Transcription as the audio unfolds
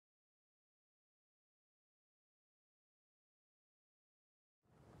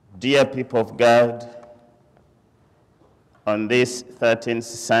Dear people of God, on this 13th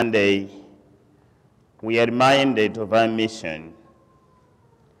Sunday, we are reminded of our mission.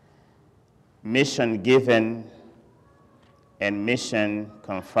 Mission given and mission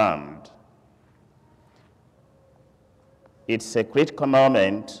confirmed. It's a critical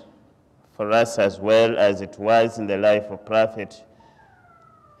moment for us as well as it was in the life of Prophet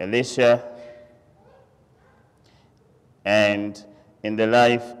Elisha and in the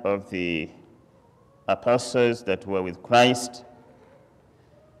life of the apostles that were with Christ,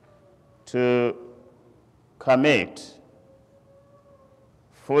 to commit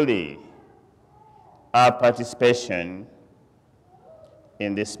fully our participation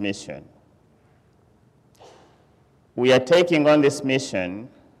in this mission. We are taking on this mission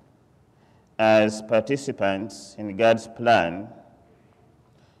as participants in God's plan,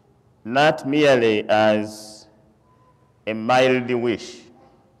 not merely as a mild wish,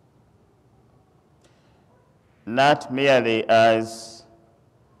 not merely as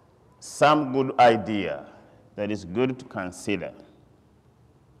some good idea that is good to consider,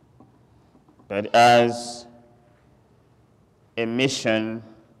 but as a mission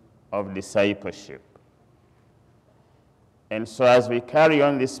of discipleship. And so as we carry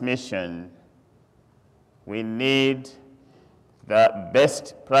on this mission, we need the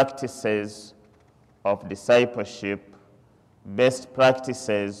best practices of discipleship, best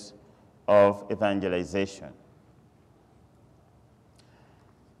practices of evangelization.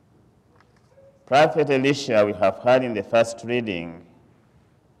 Prophet Elisha, we have heard in the first reading,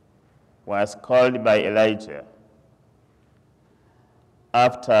 was called by Elijah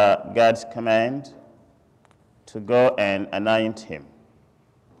after God's command to go and anoint him.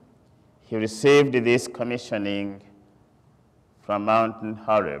 He received this commissioning from Mountain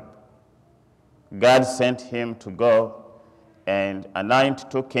Horeb. God sent him to go and anoint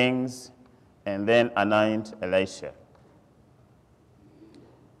 2 kings and then anoint Elisha.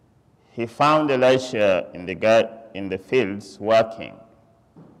 He found Elisha in the fields working.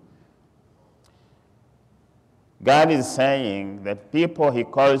 God is saying that people he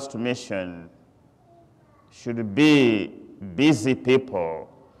calls to mission should be busy people,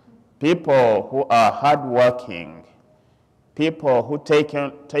 people who are hardworking, people who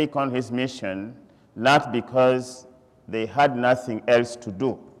take on his mission not because they had nothing else to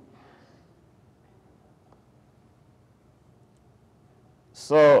do.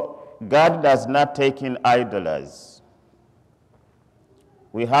 So God does not take in idlers.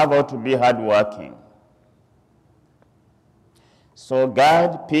 We have all to be hardworking. So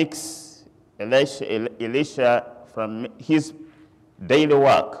God picks Elisha from his daily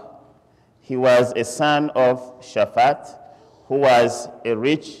work. He was a son of Shaphat, who was a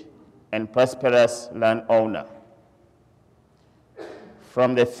rich and prosperous landowner.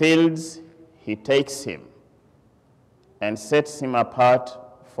 From the fields, he takes him and sets him apart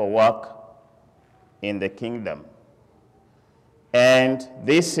for work in the kingdom. And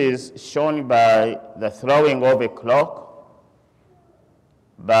this is shown by the throwing of a cloak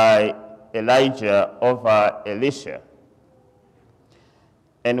by Elijah over Elisha.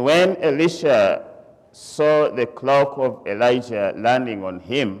 And when Elisha saw the cloak of Elijah landing on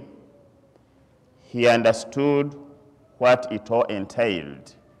him, he understood what it all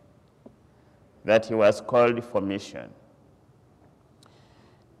entailed, that he was called for mission.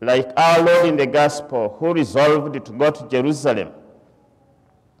 Like our Lord in the gospel, who resolved to go to Jerusalem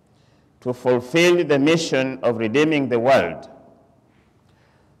to fulfill the mission of redeeming the world,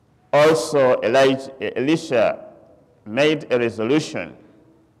 also Elisha made a resolution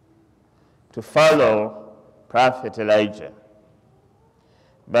to follow Prophet Elijah.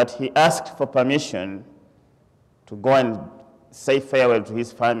 But he asked for permission to go and say farewell to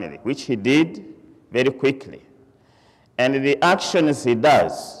his family, which he did very quickly. And the actions he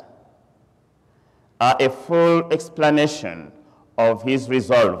does are a full explanation of his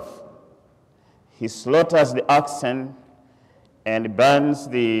resolve. He slaughters the oxen and burns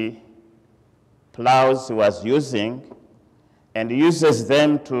the plows he was using and uses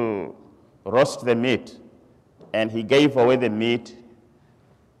them to roast the meat. And he gave away the meat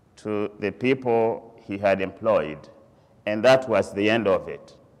to the people he had employed. And that was the end of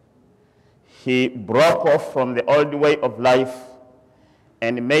it. He broke off from the old way of life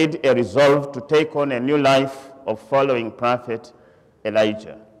and made a resolve to take on a new life of following Prophet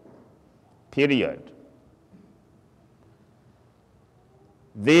Elijah. Period.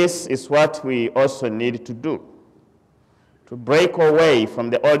 This is what we also need to do, to break away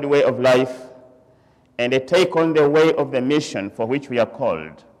from the old way of life and take on the way of the mission for which we are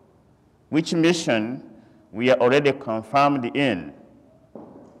called, which mission we are already confirmed in.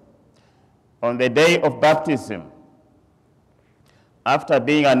 On the day of baptism, after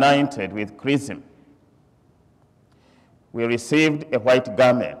being anointed with chrism, we received a white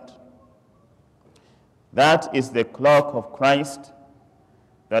garment. That is the cloak of Christ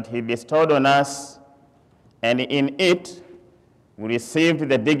that he bestowed on us, and in it we received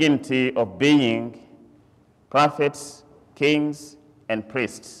the dignity of being prophets, kings, and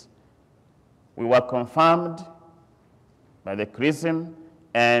priests. We were confirmed by the chrism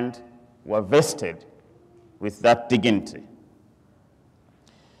and were vested with that dignity.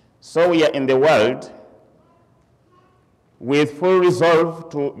 So we are in the world with full resolve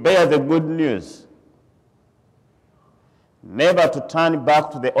to bear the good news, never to turn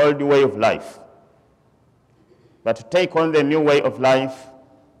back to the old way of life, but to take on the new way of life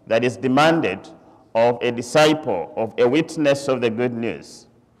that is demanded of a disciple, of a witness of the good news.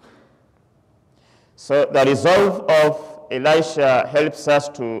 So the resolve of Elisha helps us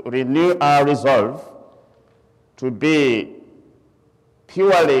to renew our resolve to be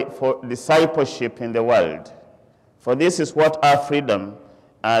purely for discipleship in the world. For this is what our freedom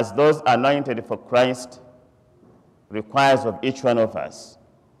as those anointed for Christ requires of each one of us.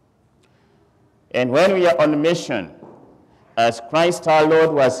 And when we are on mission, as Christ our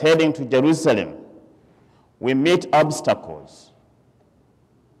Lord was heading to Jerusalem, we meet obstacles.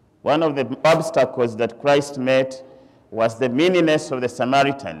 One of the obstacles that Christ met was the meanness of the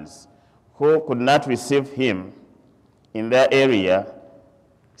Samaritans, who could not receive him in their area,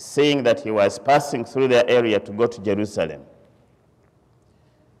 seeing that he was passing through their area to go to Jerusalem.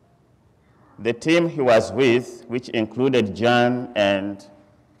 The team he was with, which included John and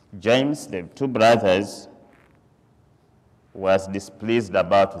James, the two brothers, was displeased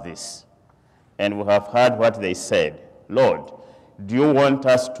about this. And we have heard what they said. Lord, do you want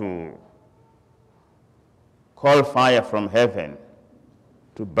us to call fire from heaven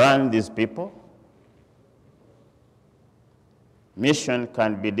to burn these people? Mission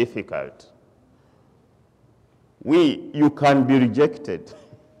can be difficult. You can be rejected.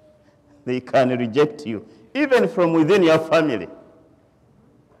 They can reject you, even from within your family.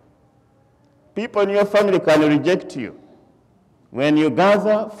 People in your family can reject you. When you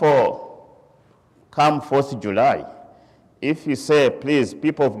gather for come 4th July, if you say, please,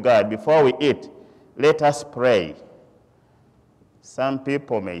 people of God, before we eat, let us pray. Some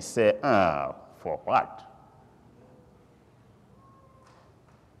people may say, for what?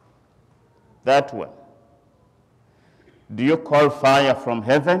 That one. Do you call fire from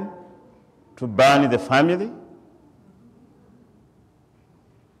heaven to burn the family?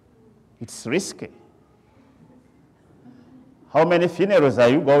 It's risky. How many funerals are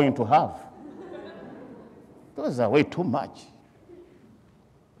you going to have? Those are way too much.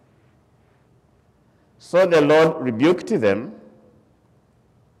 So the Lord rebuked them,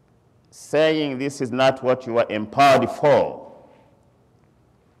 saying, this is not what you are empowered for.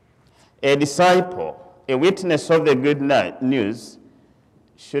 A disciple, a witness of the good news,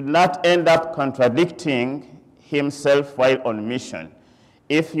 should not end up contradicting himself while on mission.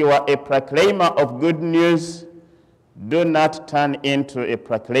 If you are a proclaimer of good news, do not turn into a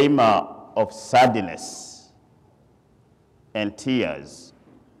proclaimer of sadness and tears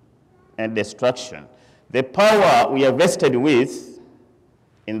and destruction. The power we are vested with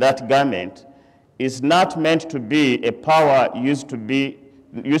in that garment is not meant to be a power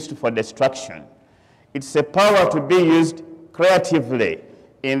used for destruction. It's a power to be used creatively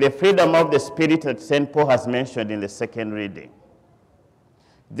in the freedom of the Spirit that St. Paul has mentioned in the second reading.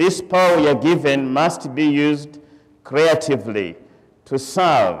 This power we are given must be used creatively to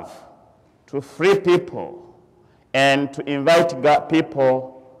serve, to free people, and to invite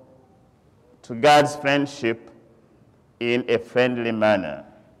people to God's friendship in a friendly manner.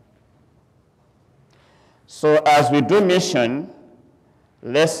 So as we do mission,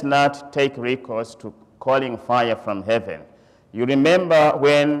 let's not take recourse to calling fire from heaven. You remember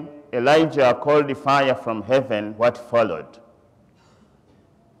when Elijah called the fire from heaven, what followed?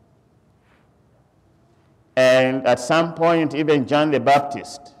 And at some point, even John the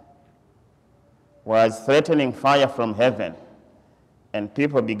Baptist was threatening fire from heaven, and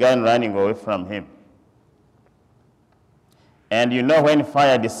people began running away from him. And you know when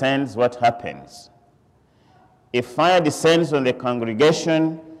fire descends, what happens? If fire descends on the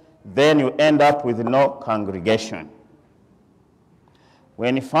congregation, then you end up with no congregation.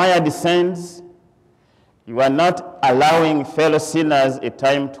 When fire descends, you are not allowing fellow sinners a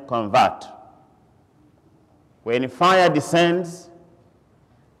time to convert. When fire descends,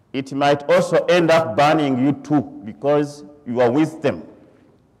 it might also end up burning you too, because you are with them.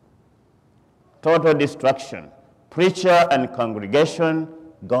 Total destruction. Preacher and congregation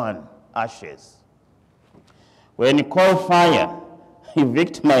gone. ashes. When you call fire, you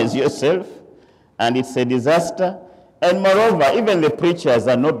victimize yourself, and it's a disaster. And moreover, even the preachers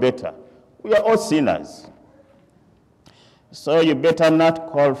are no better. We are all sinners. So you better not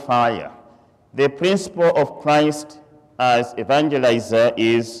call fire. The principle of Christ as evangelizer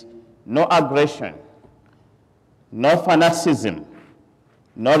is no aggression, no fanaticism,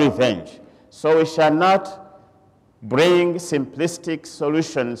 no revenge. So we shall not bring simplistic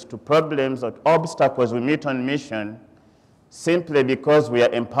solutions to problems or obstacles we meet on mission simply because we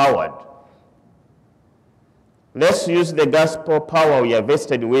are empowered. Let's use the gospel power we are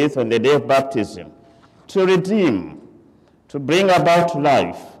vested with on the day of baptism to redeem, to bring about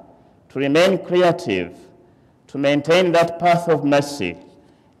life, to remain creative, to maintain that path of mercy,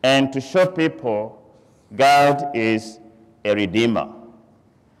 and to show people God is a redeemer.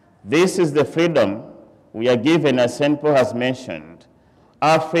 This is the freedom we are given, as St. Paul has mentioned.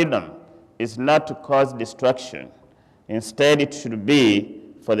 Our freedom is not to cause destruction. Instead, it should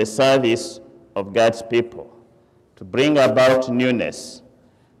be for the service of God's people, to bring about newness,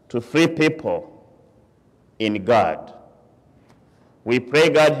 to free people in God. We pray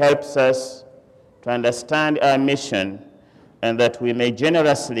God helps us to understand our mission and that we may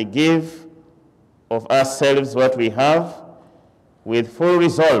generously give of ourselves what we have with full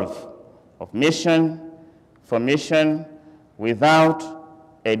resolve of mission for mission without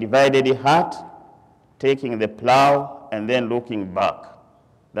a divided heart, taking the plow and then looking back.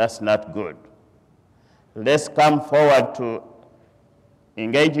 That's not good. Let's come forward to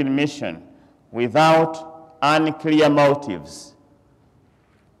engage in mission without unclear motives.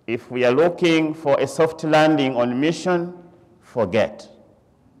 If we are looking for a soft landing on mission, forget.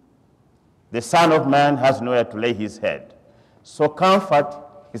 The Son of Man has nowhere to lay his head. So comfort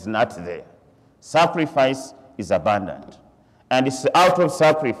is not there. Sacrifice is abundant. And it's out of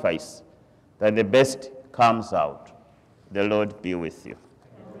sacrifice that the best comes out. The Lord be with you.